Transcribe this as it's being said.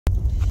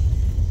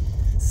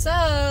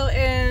So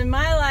in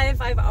my life,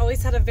 I've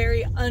always had a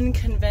very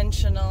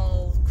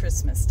unconventional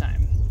Christmas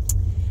time.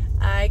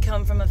 I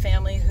come from a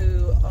family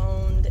who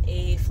owned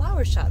a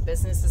flower shop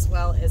business as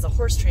well as a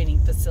horse training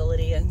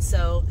facility, and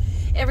so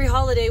every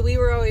holiday we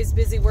were always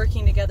busy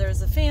working together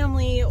as a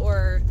family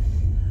or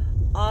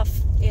off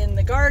in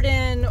the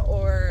garden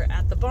or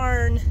at the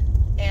barn,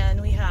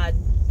 and we had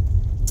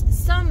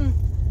some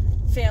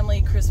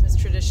family Christmas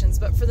traditions,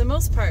 but for the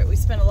most part we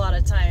spent a lot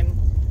of time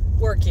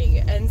working.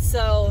 And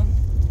so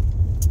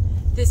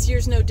this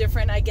year's no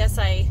different. I guess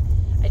I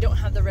don't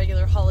have the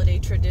regular holiday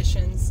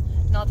traditions.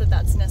 Not that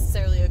that's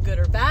necessarily a good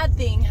or bad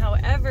thing.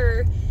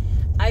 However,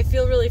 I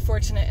feel really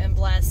fortunate and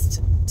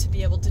blessed to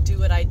be able to do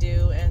what I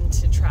do and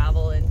to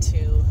travel and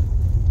to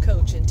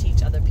coach and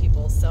teach other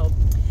people. So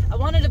I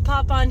wanted to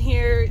pop on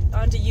here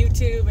onto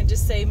YouTube and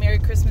just say Merry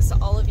Christmas to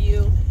all of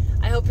you.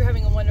 I hope you're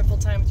having a wonderful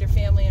time with your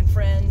family and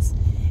friends.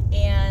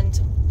 And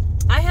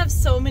I have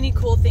so many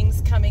cool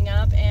things coming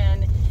up,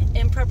 and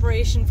in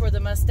preparation for the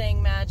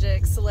Mustang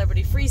Magic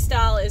Celebrity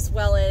Freestyle, as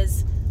well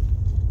as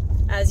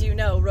you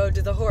know, Road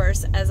to the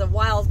Horse as a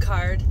wild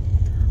card,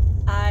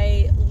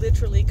 I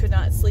literally could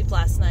not sleep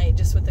last night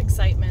just with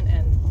excitement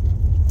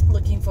and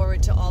looking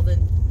forward to all the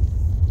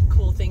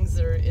cool things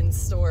that are in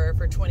store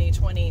for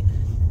 2020.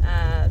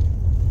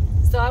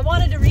 So I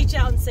wanted to reach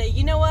out and say,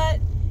 you know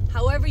what,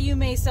 however you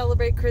may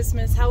celebrate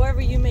Christmas,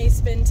 however you may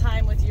spend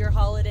time with your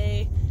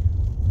holiday,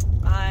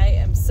 I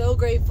am so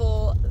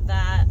grateful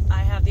that I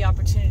have the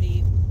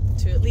opportunity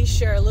to at least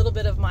share a little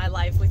bit of my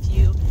life with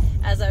you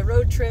as I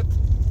road trip.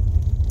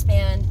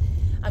 And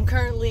I'm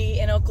currently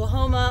in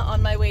Oklahoma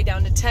on my way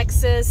down to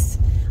Texas.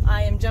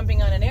 I am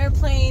jumping on an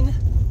airplane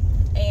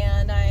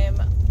and I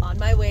am on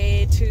my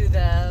way to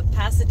the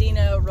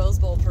Pasadena Rose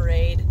Bowl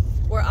Parade,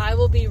 where I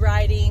will be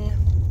riding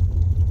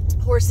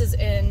horses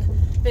in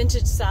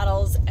vintage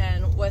saddles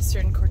and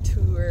Western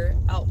couture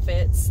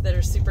outfits that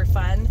are super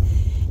fun.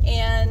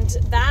 And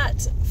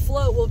that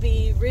float will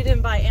be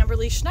ridden by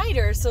Amberly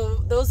Schneider. So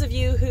those of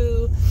you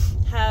who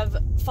have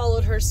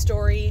followed her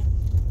story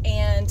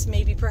and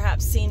maybe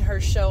perhaps seen her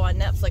show on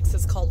Netflix,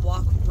 it's called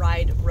Walk,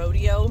 Ride,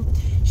 Rodeo,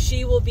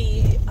 she will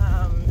be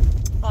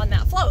on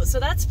that float. So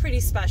that's pretty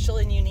special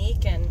and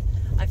unique, and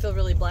I feel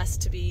really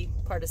blessed to be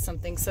part of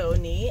something so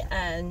neat.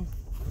 And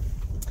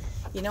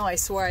you know, I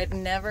swore I'd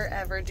never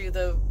ever do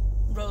the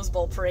Rose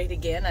Bowl Parade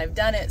again. I've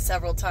done it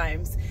several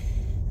times.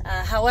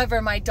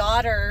 However, my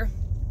daughter,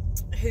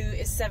 who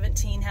is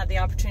 17, had the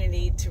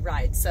opportunity to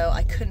ride, so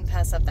I couldn't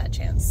pass up that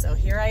chance. So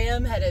here I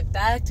am, headed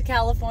back to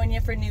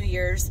California for New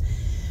Year's.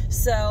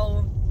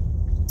 So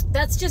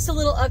that's just a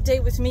little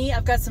update with me.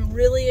 I've got some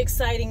really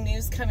exciting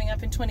news coming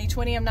up in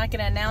 2020. I'm not going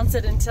to announce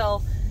it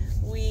until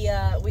we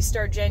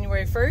start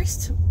January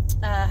 1st.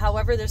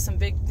 However, there's some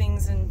big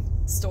things in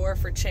store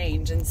for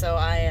change, and so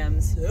I am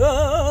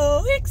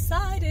so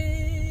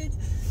excited.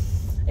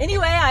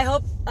 Anyway, I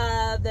hope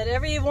that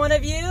every one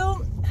of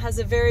you has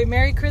a very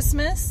Merry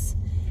Christmas,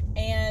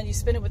 and you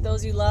spend it with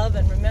those you love.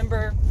 And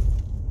remember,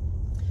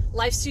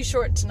 life's too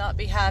short to not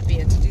be happy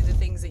and to do the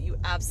things that you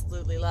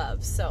absolutely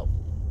love. So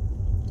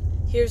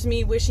here's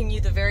me wishing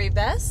you the very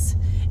best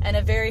and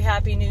a very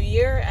happy new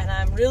year, and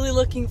I'm really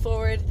looking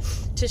forward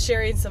to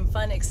sharing some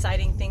fun,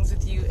 exciting things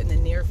with you in the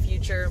near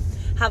future.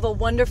 Have a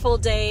wonderful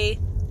day.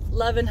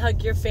 Love and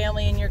hug your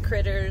family and your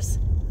critters.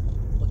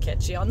 We'll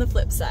catch you on the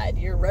flip side.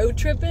 You're road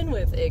tripping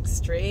with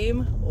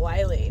Extreme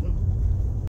Wylene.